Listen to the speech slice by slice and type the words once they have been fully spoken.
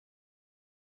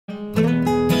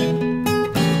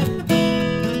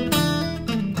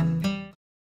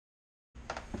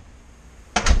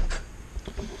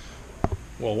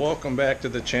Well, welcome back to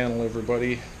the channel,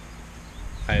 everybody.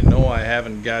 I know I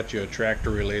haven't got you a tractor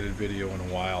related video in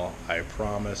a while. I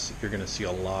promise you're going to see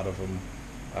a lot of them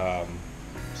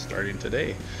starting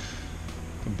today.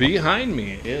 Behind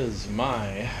me is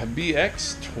my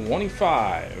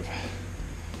BX25,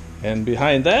 and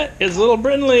behind that is little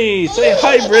Brindley. Say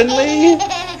hi, Brindley.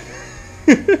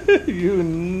 You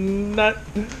nut.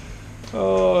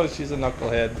 Oh, she's a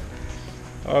knucklehead.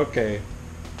 Okay,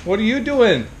 what are you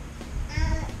doing?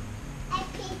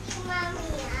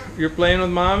 You're playing with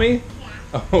mommy?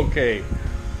 Yeah. Okay.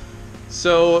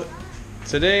 So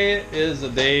today is a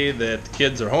day that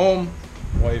kids are home,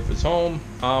 wife is home,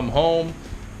 I'm home.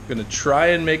 I'm gonna try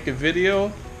and make a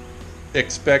video.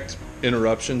 Expect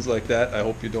interruptions like that. I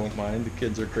hope you don't mind. The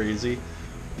kids are crazy.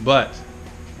 But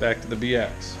back to the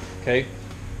BX. Okay.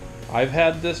 I've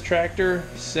had this tractor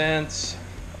since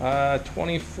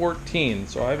 2014,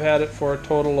 so I've had it for a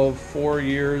total of 4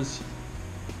 years.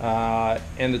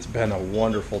 And it's been a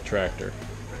wonderful tractor,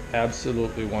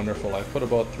 absolutely wonderful. I put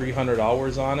about 300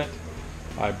 hours on it.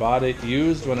 I bought it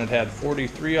used when it had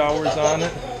 43 hours on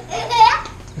it.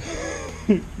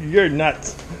 You're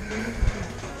nuts.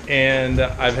 And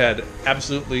I've had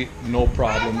absolutely no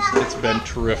problems. It's been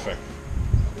terrific.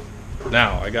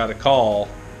 Now I got a call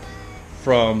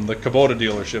from the Kubota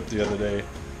dealership the other day.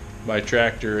 My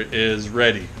tractor is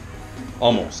ready,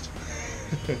 almost.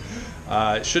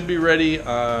 It should be ready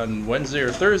on Wednesday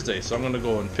or Thursday, so I'm going to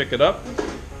go and pick it up,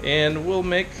 and we'll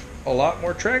make a lot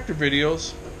more tractor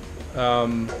videos,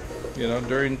 you know,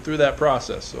 through that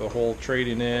process. So the whole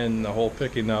trading in, the whole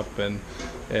picking up, and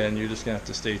you're just going to have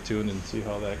to stay tuned and see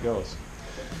how that goes.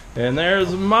 And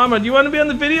there's Mama. Do you want to be on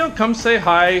the video? Come say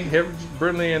hi.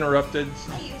 Brindley interrupted.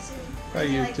 Hi,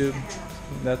 YouTube.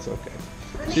 That's okay.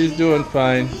 She's doing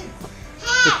fine.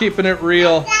 We're keeping it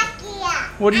real.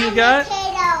 What do you got?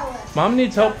 Mom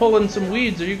needs help pulling some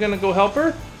weeds. Are you going to go help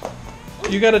her?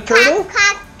 You got a turtle?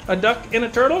 A duck and a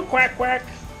turtle? Quack, quack.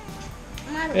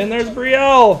 And there's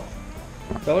Brielle.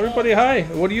 Tell everybody hi.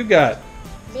 What do you got?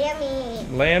 Lammy.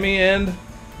 Lammy and?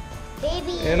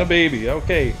 Baby. And a baby.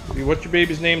 Okay. What's your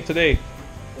baby's name today?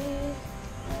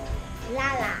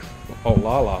 Lala. Oh,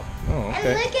 Lala. Oh,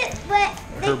 okay. And look at what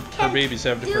Her babies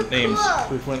have different names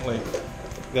frequently.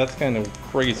 That's kind of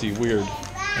crazy, weird.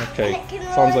 Okay.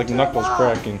 Sounds like knuckles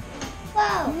cracking.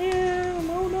 Whoa. Yeah,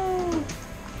 no.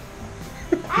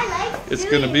 I like It's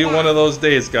going to be one of those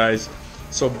days, guys.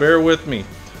 So bear with me.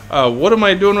 What am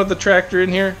I doing with the tractor in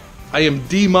here? I am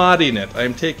demodding it. I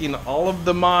am taking all of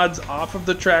the mods off of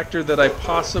the tractor that I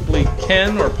possibly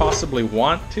can or possibly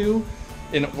want to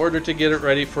in order to get it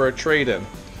ready for a trade-in.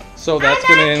 So that's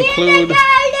going to include...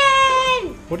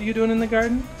 Kindergarten! What are you doing in the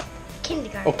garden?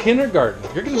 Kindergarten. Oh, kindergarten.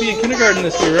 You're going to be in kindergarten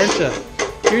this year, aren't you?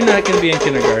 You're not going to be in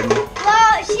kindergarten.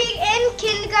 Well, she's in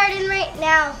kindergarten right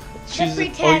now.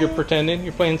 Oh, you're pretending?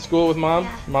 You're playing school with Mom?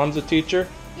 Yeah. Mom's a teacher?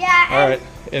 Yeah. All right.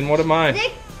 And what am I?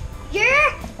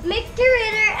 You're Mr.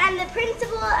 Ritter and the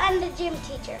principal and the gym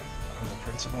teacher. I'm the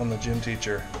principal and the gym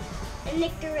teacher. And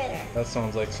Mr. Ritter. That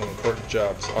sounds like some important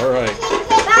jobs. All right.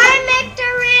 Bye,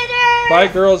 Mr. Ritter. Bye,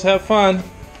 girls. Have fun.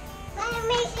 Bye,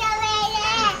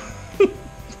 Mr. Ritter.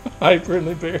 Hi,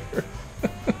 Brindley Bear.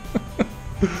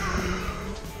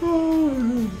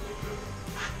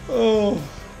 Oh,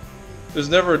 there's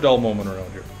never a dull moment around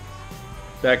here.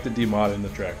 Back to demodding the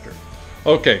tractor.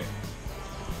 Okay.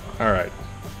 All right.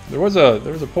 There was a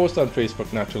post on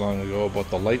Facebook not too long ago about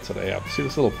the lights that I have. See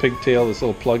this little pigtail, this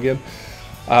little plug-in?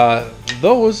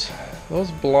 Those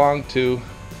belong to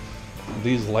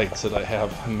these lights that I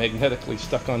have magnetically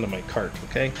stuck onto my cart.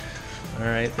 Okay. All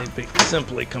right. They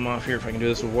simply come off here. If I can do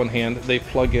this with one hand, they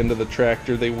plug into the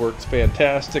tractor. They work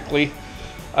fantastically.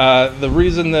 The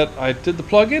reason that I did the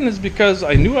plug-in is because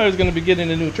I knew I was going to be getting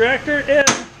a new tractor, and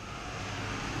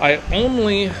I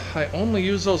only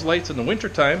use those lights in the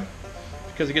wintertime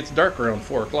because it gets dark around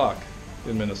 4 o'clock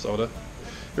in Minnesota.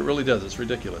 It really does. It's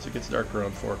ridiculous. It gets dark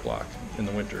around 4 o'clock in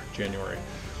the winter, January.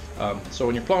 So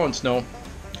when you're plowing snow,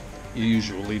 you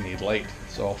usually need light.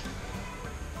 So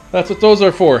that's what those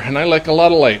are for, and I like a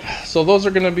lot of light. So those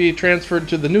are going to be transferred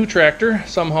to the new tractor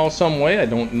somehow, some way. I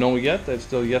don't know yet. I've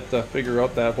still yet to figure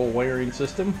out that whole wiring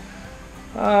system.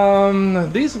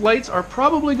 These lights are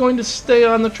probably going to stay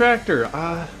on the tractor.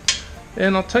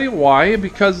 And I'll tell you why.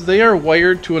 Because they are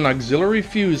wired to an auxiliary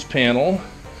fuse panel.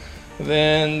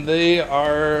 Then they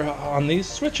are on these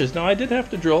switches. Now I did have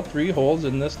to drill 3 holes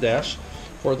in this dash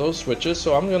for those switches.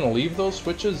 So I'm going to leave those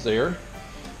switches there.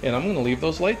 And I'm going to leave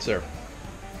those lights there.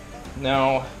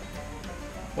 Now,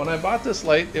 when I bought this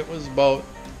light, it was about,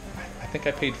 I think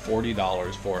I paid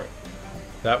 $40 for it.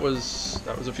 That was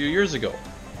a few years ago.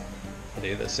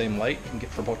 Okay, the same light you can get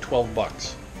for about 12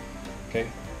 bucks. Okay,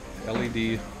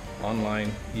 LED,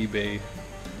 online, eBay,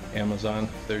 Amazon,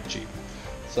 they're cheap.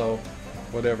 So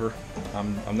whatever,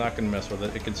 I'm not going to mess with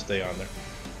it. It can stay on there.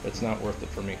 It's not worth it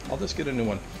for me. I'll just get a new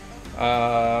one.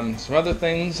 Some other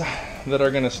things that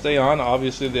are going to stay on,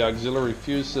 obviously the auxiliary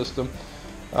fuse system.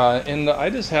 And I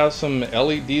just have some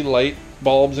LED light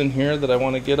bulbs in here that I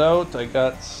want to get out. I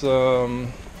got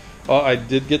some, I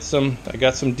got some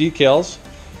decals.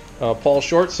 Paul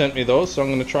Short sent me those, so I'm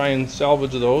going to try and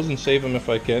salvage those and save them if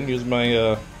I can. Use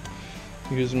my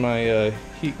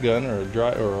heat gun or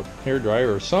a hair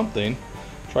dryer or something.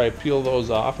 Try to peel those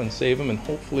off and save them, and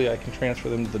hopefully I can transfer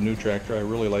them to the new tractor. I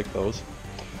really like those.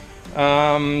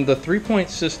 The 3-point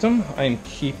system I'm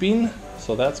keeping,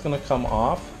 so that's going to come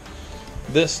off.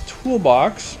 This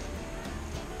toolbox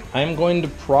I'm going to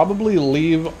probably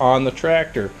leave on the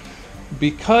tractor,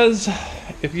 because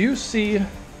if you see,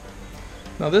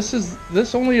 now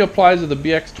this only applies to the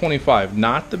BX25,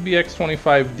 not the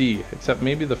BX25D, except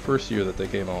maybe the first year that they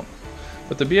came out.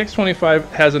 But the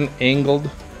BX25 has an angled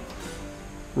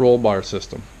roll bar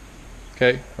system,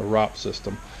 okay, a ROP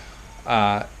system,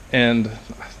 and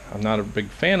I'm not a big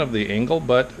fan of the angle,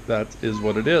 but that is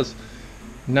what it is.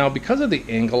 Now, because of the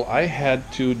angle, I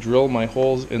had to drill my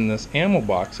holes in this ammo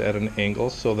box at an angle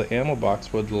so the ammo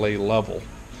box would lay level,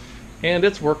 and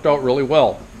it's worked out really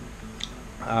well.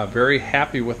 Very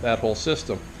happy with that whole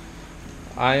system.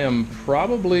 I am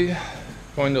probably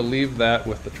going to leave that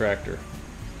with the tractor.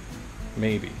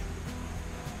 Maybe.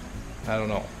 I don't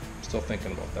know. Still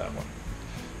thinking about that one.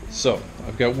 So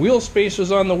I've got wheel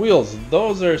spacers on the wheels.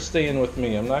 Those are staying with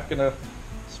me. I'm not going to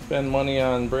spend money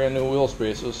on brand new wheel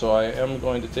spacers, so I am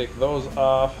going to take those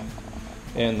off.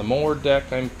 And the mower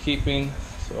deck I'm keeping,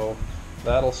 so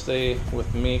that'll stay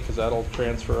with me because that'll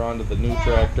transfer onto the new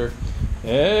tractor.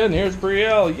 And here's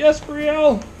Brielle. Yes,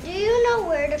 Brielle! Do you know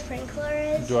where the sprinkler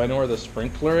is? Do I know where the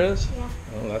sprinkler is? Yeah.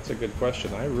 Oh, that's a good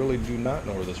question. I really do not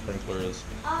know where the sprinkler is.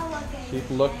 I'll look at Keep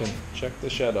looking. Check the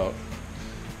shed out.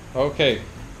 Okay,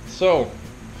 so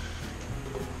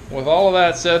with all of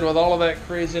that said, with all of that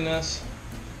craziness,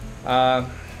 you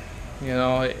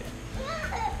know,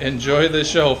 enjoy the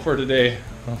show for today.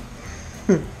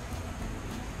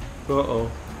 Uh-oh.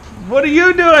 What are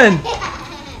you doing?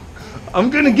 I'm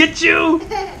gonna get you!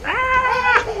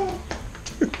 Ah!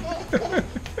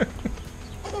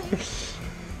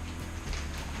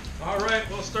 Alright,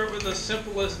 we'll start with the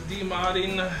simplest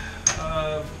demodding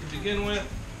to begin with,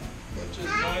 which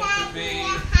is going to be...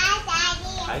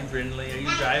 Hi Brindley, are you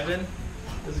driving?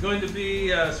 It's going to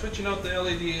be switching out the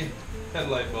LED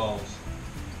headlight bulbs.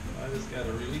 I just got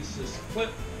to release this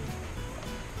clip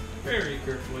very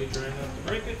carefully, trying not to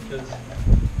break it, because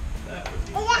that would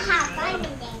be...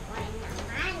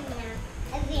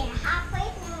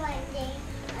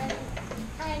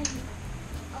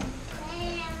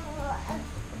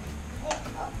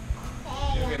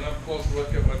 Give an up close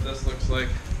look at what this looks like.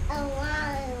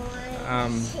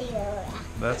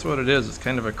 That's what it is. It's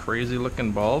kind of a crazy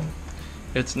looking bulb.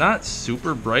 It's not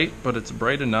super bright, but it's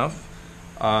bright enough.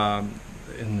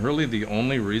 And really the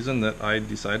only reason that I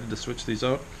decided to switch these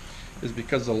out is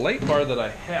because the light bar that I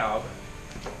have,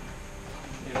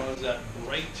 you know, is that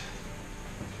bright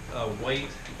white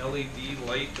LED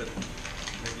light that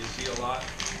maybe you see a lot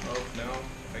of now,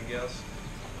 I guess.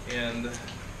 And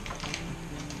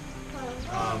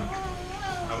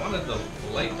I wanted the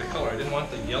light, the color. I didn't want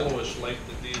the yellowish light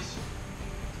that these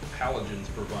halogens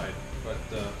provide. But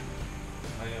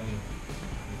I'm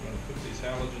going to put these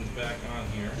halogens back on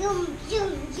here. Zoom,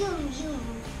 zoom, zoom, zoom.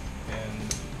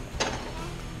 And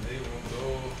they will go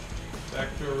back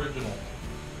to original.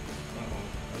 Uh-oh,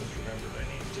 I just remembered I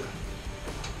need to...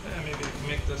 maybe I can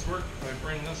make this work if I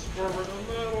bring this forward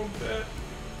a little bit.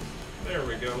 There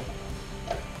we go.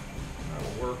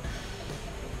 That'll work.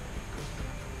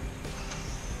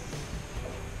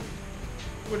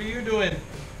 What are you doing?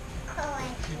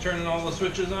 You turning all the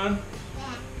switches on?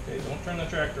 Yeah. Okay, don't turn the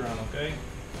tractor on, okay?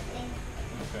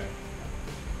 Okay.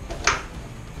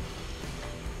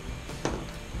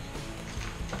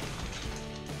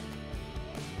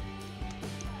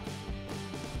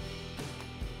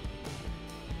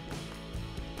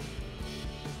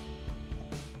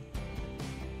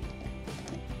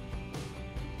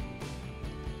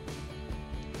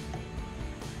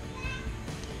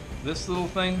 This little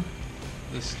thing,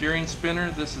 the steering spinner,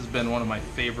 this has been one of my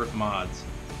favorite mods.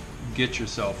 Get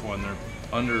yourself one. They're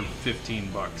under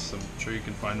 15 bucks. I'm sure you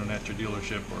can find one at your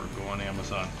dealership or go on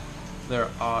Amazon. They're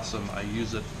awesome. I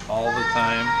use it all the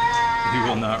time. You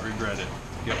will not regret it.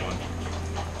 Get one.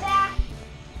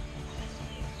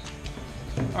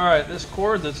 Alright, this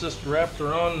cord that's just wrapped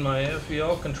around my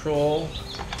FEL control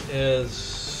is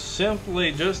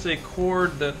simply just a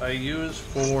cord that I use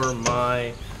for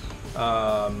my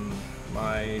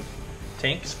my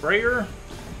tank sprayer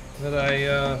that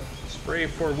I spray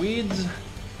for weeds.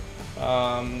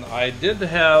 I did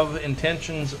have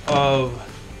intentions of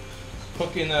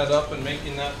hooking that up and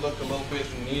making that look a little bit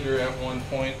neater at one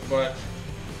point, but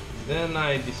then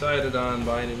I decided on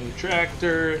buying a new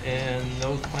tractor and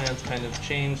those plans kind of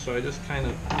changed, so I just kind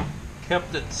of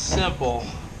kept it simple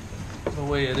the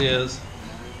way it is.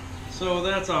 So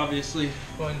that's obviously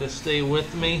going to stay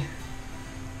with me.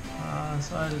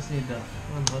 So I just need to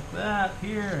unhook that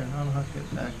here and unhook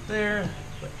it back there.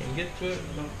 If I can get to it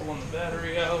without pulling the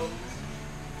battery out,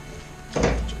 which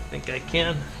I think I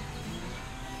can.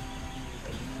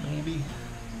 Maybe.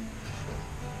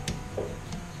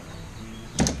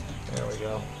 There we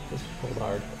go. Just pulled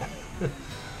hard.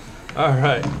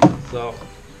 Alright, so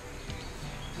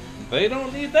they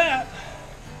don't need that.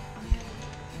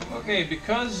 Okay,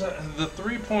 because the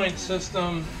 3-point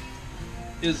system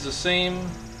is the same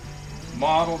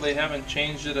model, they haven't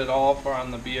changed it at all for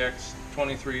on the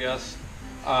BX23S.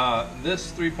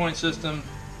 This 3-point system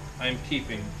I'm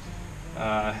keeping.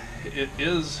 It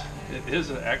is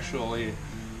actually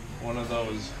one of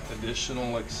those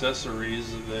additional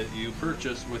accessories that you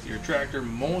purchase with your tractor.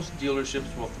 Most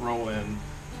dealerships will throw in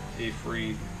a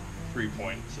free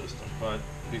 3-point system, but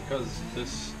because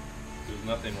there's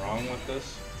nothing wrong with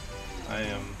this, I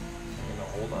am going to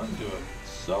hold on to it.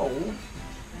 So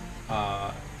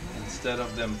instead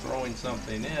of them throwing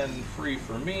something in free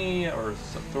for me or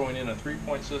throwing in a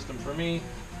 3-point system for me,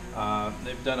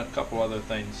 they've done a couple other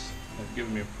things. They've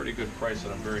given me a pretty good price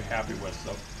that I'm very happy with,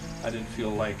 so I didn't feel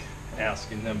like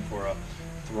asking them for a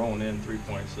thrown in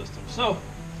 3-point system. So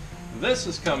this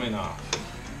is coming off.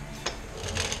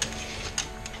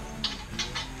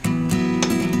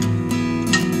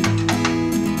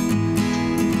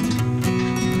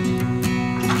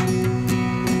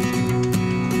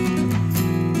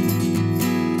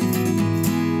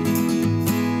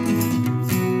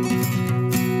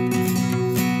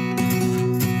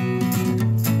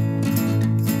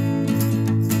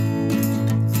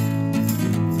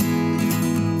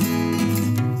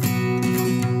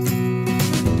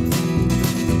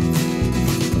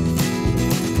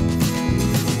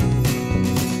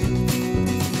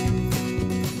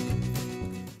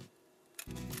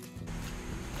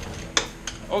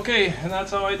 Okay, and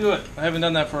that's how I do it. I haven't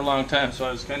done that for a long time, so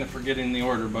I was kind of forgetting the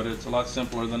order, but it's a lot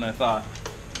simpler than I thought.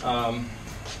 Yeah,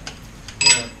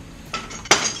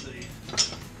 let's see.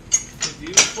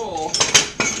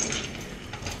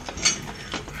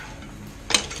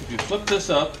 If you flip this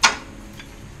up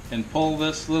and pull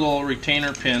this little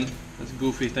retainer pin, this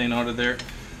goofy thing out of there,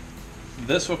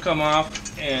 this will come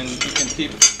off and you can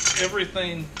keep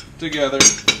everything together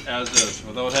as is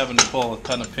without having to pull a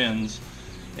ton of pins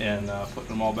and putting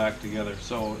them all back together.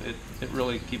 So it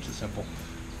really keeps it simple.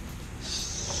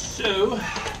 So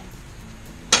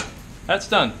that's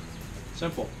done.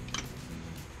 Simple.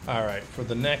 Alright, for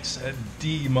the next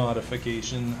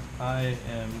D-modification, I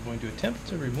am going to attempt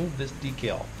to remove this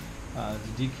decal.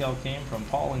 The decal came from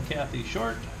Paul and Kathy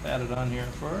Short. I've had it on here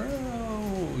for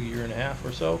a year and a half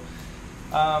or so.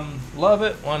 Love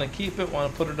it, want to keep it,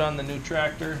 want to put it on the new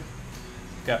tractor.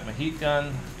 Got my heat gun,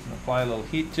 and apply a little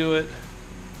heat to it.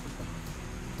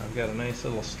 I've got a nice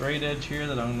little straight edge here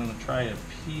that I'm going to try to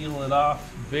peel it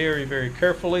off very, very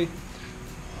carefully.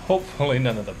 Hopefully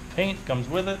none of the paint comes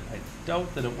with it. I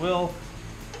doubt that it will.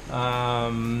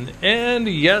 And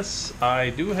yes,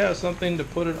 I do have something to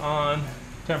put it on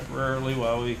temporarily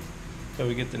till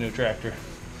we get the new tractor.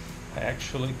 I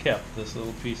actually kept this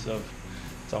little piece of,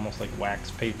 it's almost like wax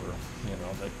paper, you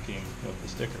know, that came with the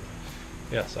sticker.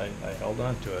 Yes, I held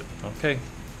on to it. Okay.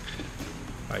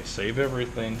 I save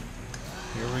everything.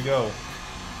 Here we go.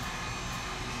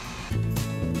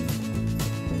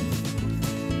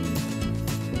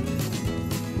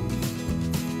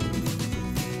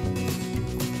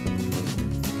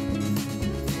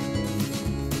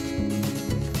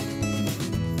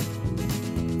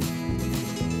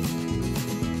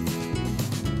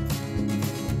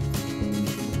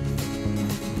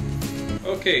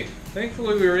 Okay,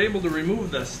 thankfully we were able to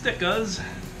remove the stickers,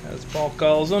 as Paul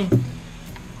calls them.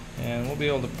 And we'll be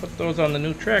able to put those on the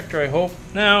new tractor, I hope.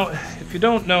 Now, if you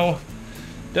don't know,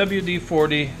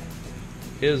 WD-40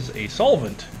 is a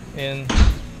solvent and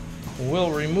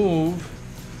will remove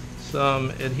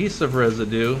some adhesive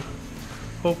residue,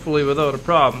 hopefully without a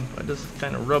problem. I just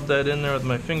kind of rub that in there with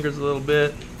my fingers a little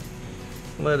bit,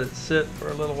 let it sit for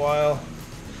a little while.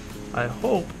 I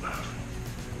hope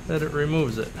that it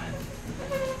removes it.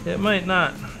 It might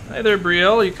not. Hi there,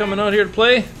 Brielle. You coming out here to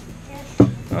play? Yes.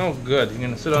 Oh, good. You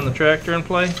gonna sit on the tractor and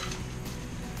play?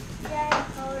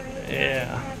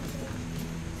 Yeah.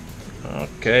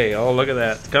 Okay. Oh, look at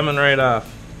that. It's coming right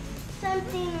off.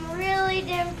 Something really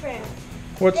different.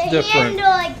 What's different? The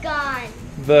handle is gone.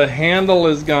 The handle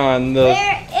is gone.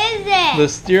 Where is it? The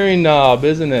steering knob,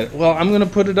 isn't it? Well, I'm gonna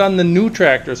put it on the new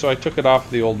tractor, so I took it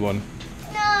off the old one.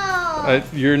 No.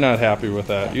 You're not happy with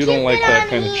that. You don't like that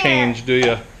kind of change, do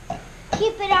you?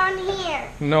 Keep it on here.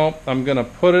 Nope. I'm gonna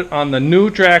put it on the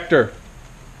new tractor.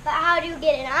 But how do you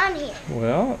get it on here?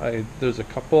 Well, there's a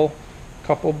couple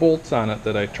bolts on it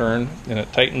that I turn, and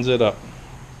it tightens it up.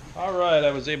 All right, I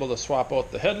was able to swap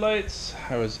out the headlights.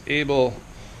 I was able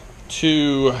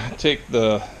to take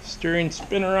the steering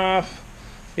spinner off,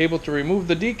 able to remove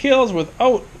the decals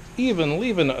without even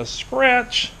leaving a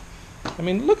scratch. I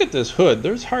mean, look at this hood.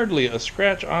 There's hardly a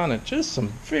scratch on it. Just some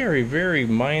very, very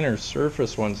minor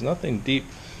surface ones. Nothing deep.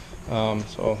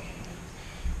 So,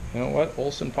 you know what?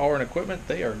 Olson Power and Equipment,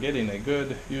 they are getting a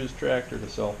good used tractor to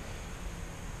sell.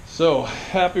 So,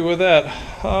 happy with that.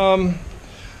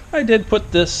 I did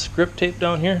put this grip tape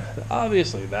down here.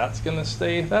 Obviously, that's going to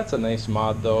stay. That's a nice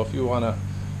mod, though, if you want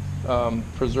to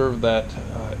preserve that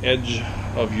edge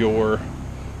of your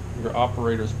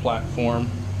operator's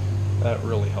platform. That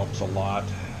really helps a lot.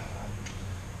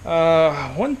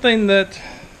 One thing that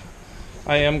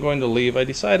I am going to leave, I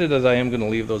decided that I am going to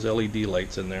leave those LED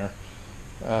lights in there.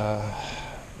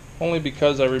 Only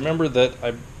because I remember that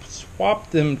I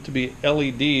swapped them to be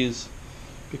LEDs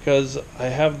because I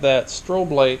have that strobe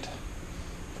light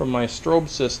from my strobe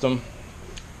system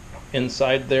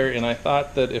inside there, and I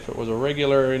thought that if it was a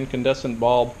regular incandescent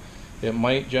bulb, it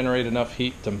might generate enough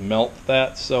heat to melt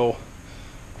that. So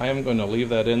I am going to leave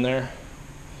that in there.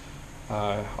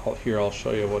 Here, I'll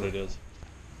show you what it is.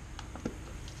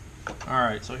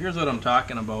 Alright, so here's what I'm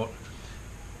talking about.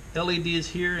 LEDs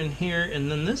here and here, and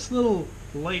then this little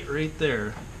light right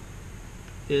there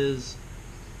is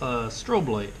a strobe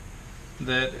light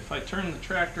that if I turn the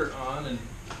tractor on and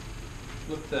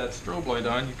flip that strobe light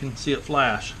on, you can see it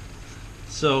flash.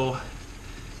 So,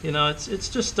 you know, it's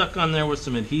just stuck on there with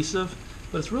some adhesive,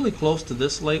 but it's really close to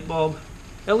this light bulb.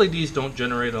 LEDs don't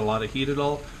generate a lot of heat at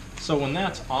all, so when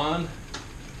that's on,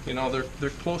 you know, they're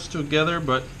close together,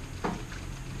 but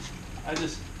I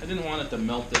didn't want it to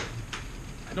melt it.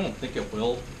 I don't think it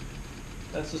will.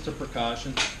 That's just a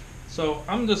precaution. So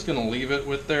I'm just going to leave it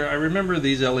with there. I remember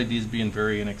these LEDs being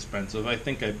very inexpensive. I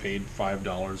think I paid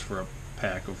 $5 for a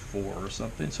pack of 4 or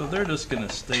something. So they're just going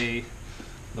to stay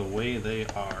the way they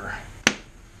are.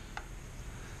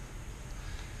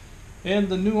 And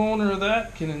the new owner of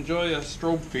that can enjoy a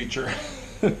strobe feature.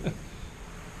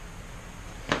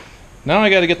 Now I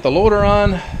got to get the loader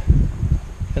on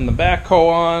and the backhoe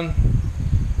on,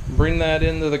 bring that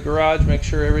into the garage, make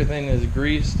sure everything is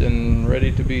greased and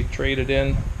ready to be traded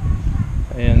in.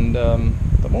 And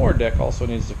the mower deck also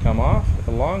needs to come off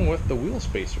along with the wheel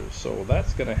spacers, so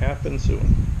that's going to happen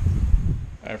soon.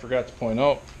 I forgot to point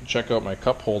out, check out my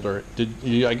cup holder.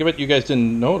 I bet you guys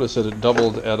didn't notice that it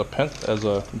doubled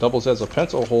doubles as a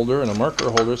pencil holder and a marker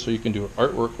holder, so you can do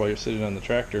artwork while you're sitting on the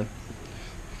tractor.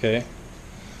 Okay,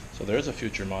 so there's a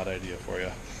future mod idea for you.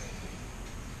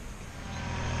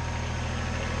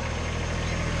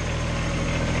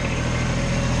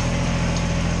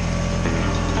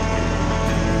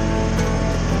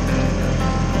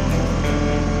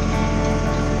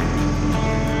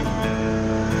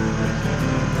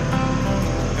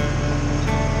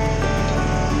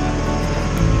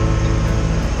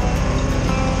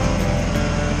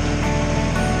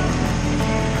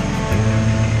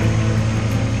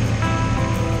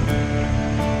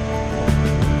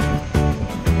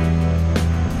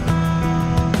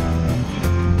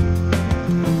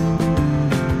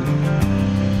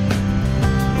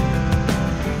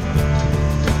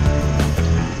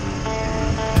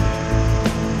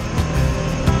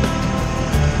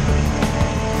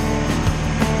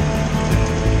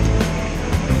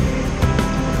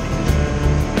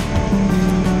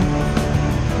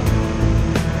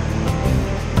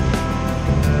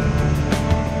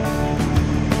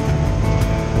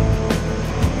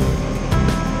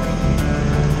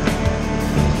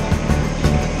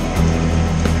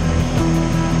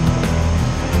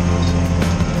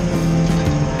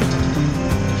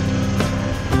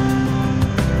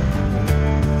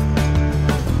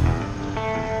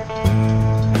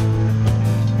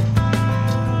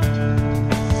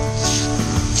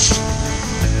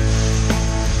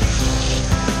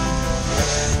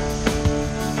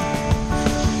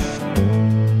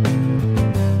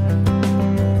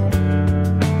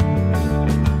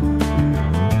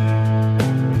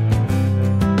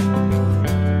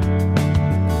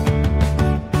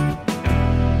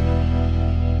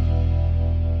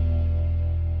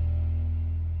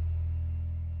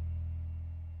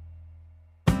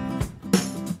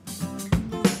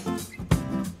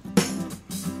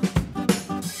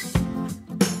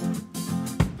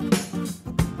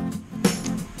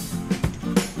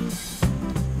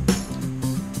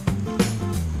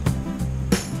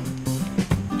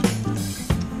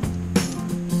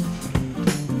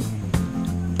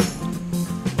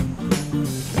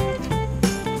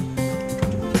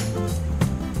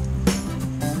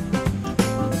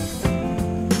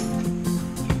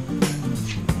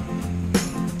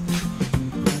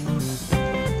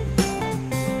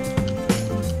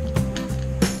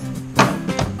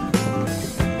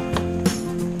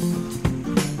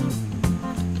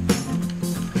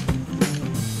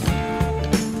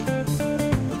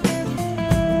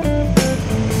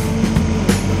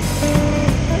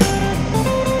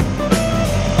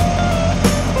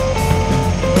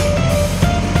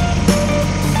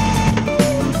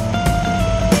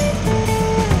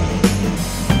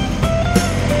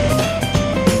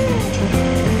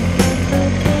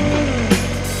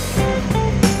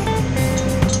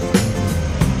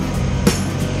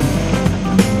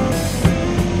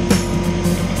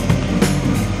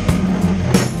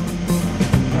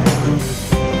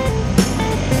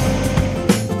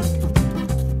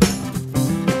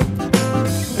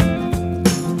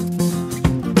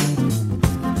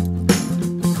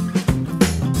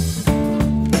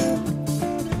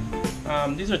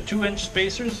 2-inch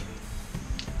spacers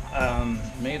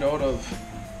made out of,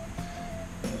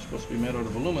 they're supposed to be made out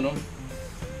of aluminum.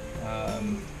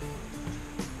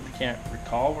 I can't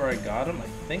recall where I got them. I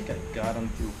think I got them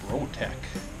through Brotech.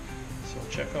 So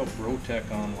check out Brotech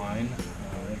online.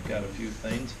 They've got a few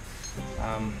things.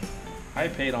 I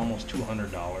paid almost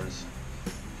 $200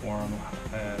 for them.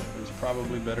 There's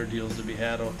probably better deals to be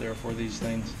had out there for these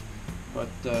things. But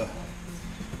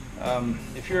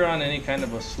if you're on any kind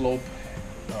of a slope,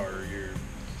 or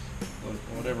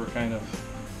whatever kind of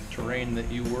terrain that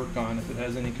you work on, if it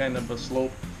has any kind of a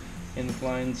slope,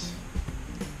 inclines,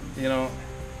 you know,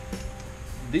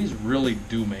 these really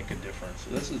do make a difference.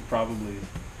 This is probably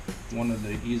one of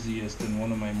the easiest and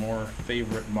one of my more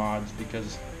favorite mods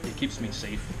because it keeps me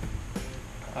safe.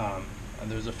 And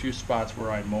there's a few spots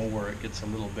where I mow where it gets a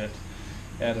little bit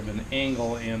out of an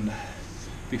angle, and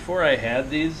before I had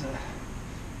these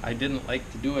I didn't like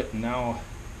to do it, and now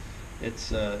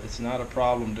it's not a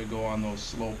problem to go on those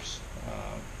slopes.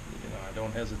 You know, I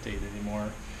don't hesitate anymore.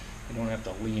 I don't have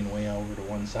to lean way over to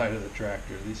one side of the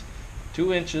tractor. These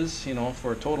 2 inches, you know,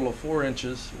 for a total of 4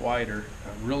 inches wider,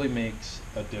 really makes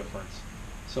a difference.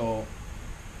 So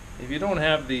if you don't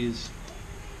have these,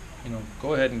 you know,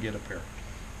 go ahead and get a pair.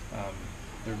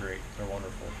 They're great. They're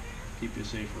wonderful. Keep you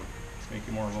safer.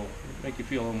 Make you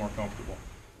feel a little more comfortable.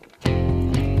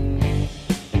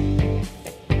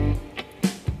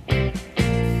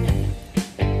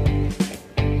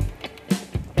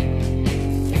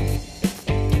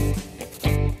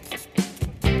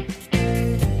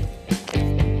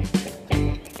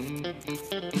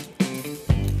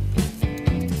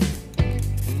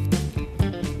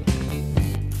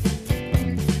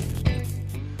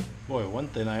 Boy, one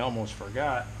thing I almost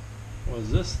forgot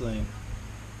was this thing.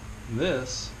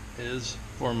 This is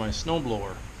for my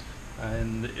snowblower,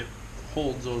 and it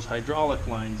holds those hydraulic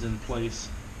lines in place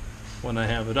when I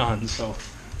have it on, so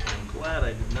I'm glad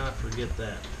I did not forget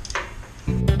that.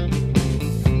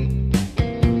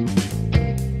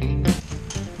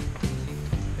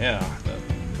 Yeah, the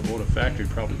Kubota factory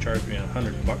probably charged me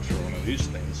 $100 for one of these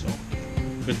things, so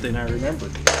good thing I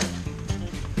remembered.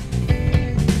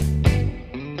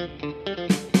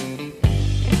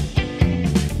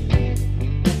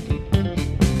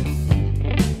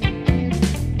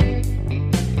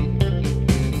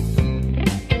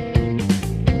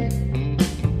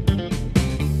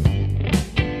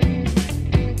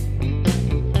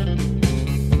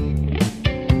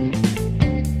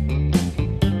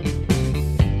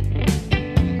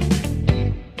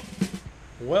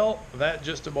 Well, that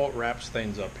just about wraps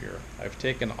things up here. I've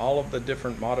taken all of the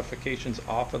different modifications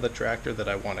off of the tractor that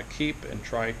I want to keep and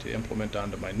try to implement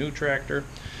onto my new tractor,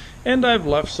 and I've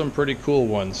left some pretty cool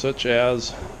ones, such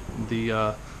as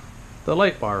the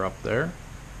light bar up there,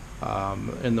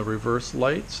 and the reverse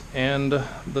lights, and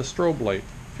the strobe light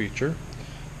feature,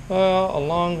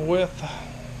 along with,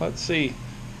 let's see,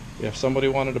 if somebody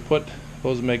wanted to put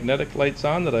those magnetic lights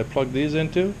on that I plugged these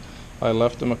into, I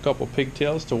left them a couple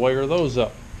pigtails to wire those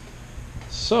up.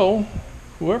 So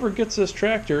whoever gets this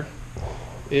tractor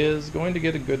is going to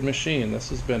get a good machine. This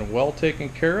has been well taken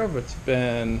care of. It's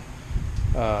been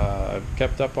I've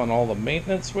kept up on all the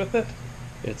maintenance with it.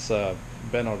 It's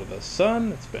been out of the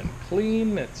sun. It's been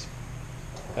clean. It's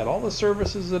had all the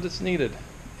services that it's needed,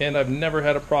 and I've never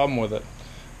had a problem with it.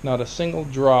 Not a single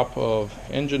drop of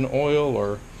engine oil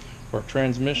or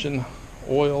transmission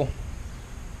oil,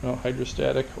 no,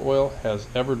 hydrostatic oil has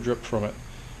ever dripped from it.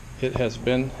 It has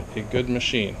been a good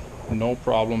machine, no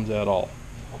problems at all.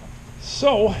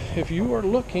 So if you are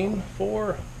looking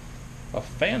for a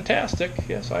fantastic,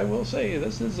 yes, I will say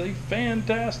this is a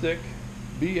fantastic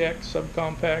BX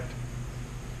subcompact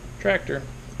tractor,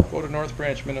 go to North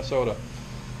Branch, Minnesota.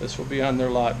 This will be on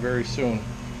their lot very soon.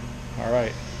 All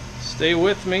right, stay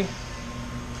with me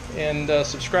and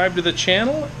subscribe to the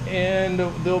channel, and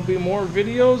there'll be more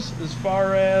videos as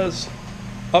far as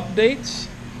updates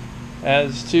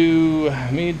as to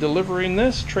me delivering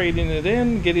this, trading it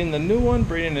in, getting the new one,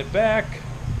 bringing it back,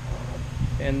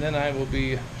 and then I will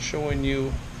be showing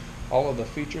you all of the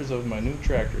features of my new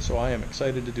tractor. So I am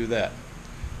excited to do that.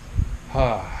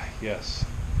 Ah, yes,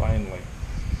 finally.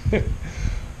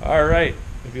 All right,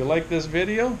 if you like this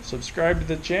video, subscribe to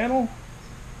the channel,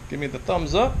 give me the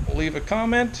thumbs up, leave a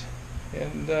comment,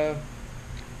 and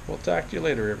we'll talk to you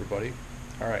later, everybody.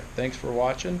 All right, thanks for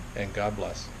watching, and God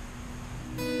bless.